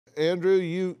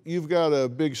Andrew, you've got a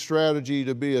big strategy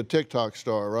to be a TikTok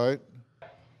star, right?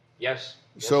 Yes.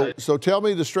 So tell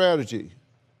me the strategy.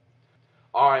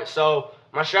 All right. So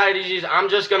my strategy is I'm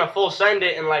just gonna full send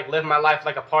it and like live my life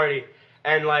like a party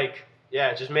and like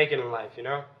yeah, just make it in life, you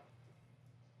know?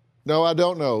 No, I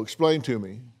don't know. Explain to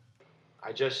me.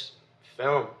 I just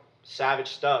film savage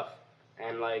stuff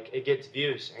and like it gets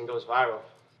views and goes viral.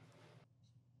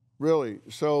 Really?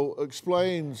 So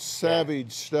explain Yeah.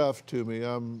 savage stuff to me.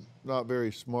 I'm not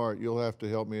very smart. You'll have to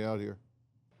help me out here.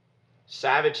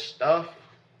 Savage stuff.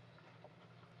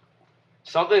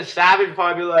 Something savage would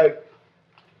probably be like,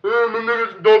 hey, my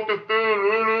nigga's Dr.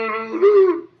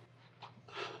 Phil.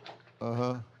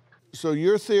 Uh-huh. So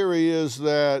your theory is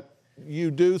that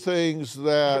you do things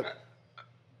that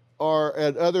are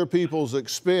at other people's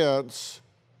expense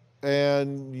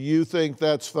and you think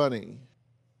that's funny.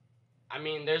 I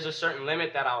mean, there's a certain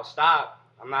limit that I'll stop.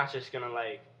 I'm not just gonna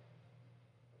like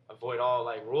avoid all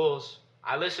like rules.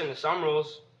 I listen to some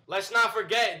rules. Let's not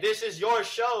forget, this is your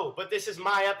show, but this is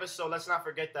my episode. Let's not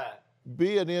forget that.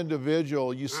 Be an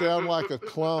individual. You sound like a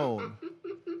clone.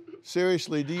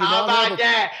 Seriously, do you How not have about a...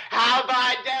 that? How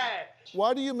about that?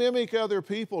 Why do you mimic other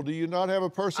people? Do you not have a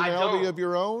personality of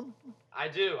your own? I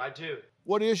do.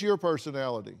 What is your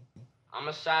personality? I'm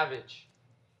a savage.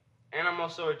 And I'm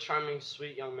also a charming,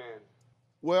 sweet young man.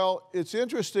 Well, it's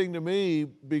interesting to me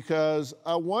because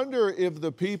I wonder if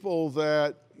the people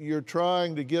that you're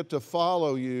trying to get to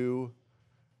follow you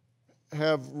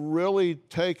have really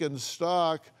taken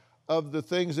stock of the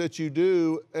things that you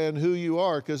do and who you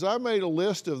are. Because I made a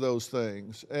list of those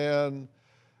things. And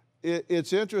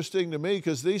it's interesting to me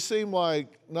because these seem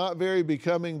like not very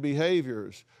becoming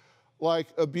behaviors, like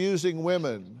abusing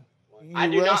women. I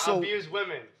do not abuse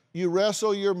women. You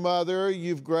wrestle your mother,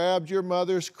 you've grabbed your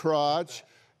mother's crotch,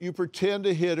 you pretend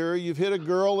to hit her, you've hit a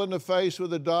girl in the face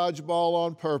with a dodgeball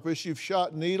on purpose, you've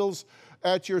shot needles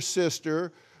at your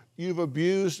sister, you've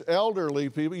abused elderly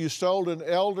people, you stole an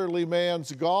elderly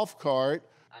man's golf cart.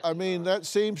 I mean, that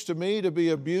seems to me to be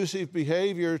abusive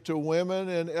behavior to women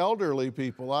and elderly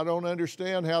people. I don't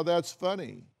understand how that's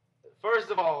funny. First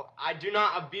of all, I do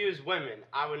not abuse women.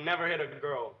 I would never hit a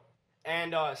girl.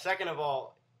 And second of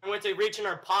all, I went to reach in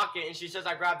her pocket and she says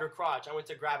I grabbed her crotch. I went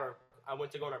to grab her. I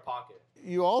went to go in her pocket.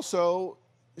 You also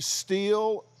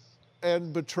steal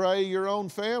and betray your own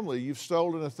family. You've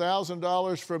stolen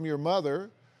 $1,000 from your mother.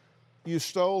 You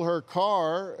stole her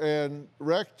car and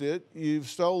wrecked it. You've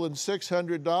stolen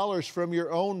 $600 from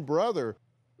your own brother.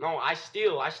 No, I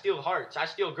steal. I steal hearts. I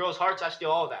steal girls' hearts. I steal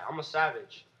all that. I'm a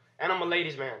savage. And I'm a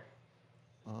ladies' man.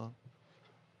 Uh-huh.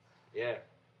 Yeah.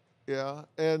 Yeah,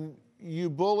 and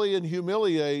you bully and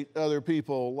humiliate other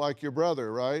people like your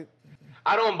brother, right?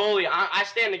 I don't bully. I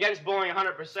stand against bullying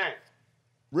 100%.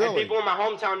 Really? And people in my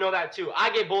hometown know that too. I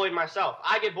get bullied myself.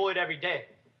 I get bullied every day.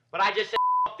 But I just say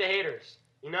f the haters,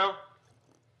 you know?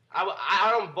 I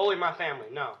don't bully my family,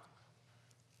 no.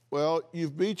 Well,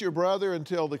 you've beat your brother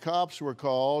until the cops were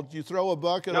called. You throw a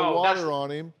bucket of water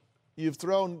on him. You've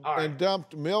thrown and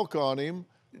dumped milk on him.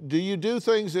 Do you do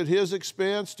things at his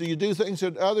expense? Do you do things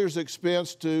at others'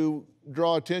 expense to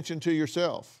draw attention to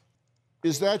yourself?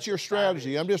 Is that your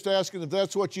strategy? I'm just asking if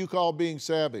that's what you call being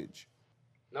savage.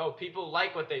 No, people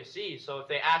like what they see. So if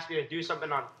they ask me to do something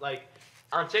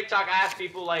on TikTok, I ask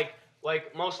people like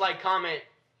most like comment,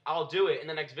 I'll do it in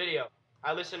the next video.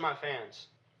 I listen to my fans.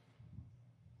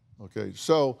 Okay,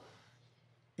 so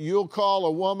you'll call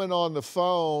a woman on the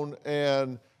phone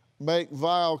and make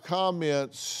vile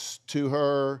comments to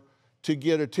her to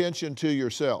get attention to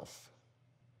yourself.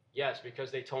 Yes, because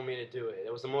they told me to do it.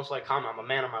 It was the most like comment. I'm a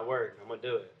man of my word. I'm going to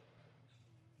do it.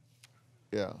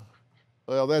 Yeah.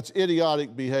 Well, that's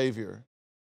idiotic behavior.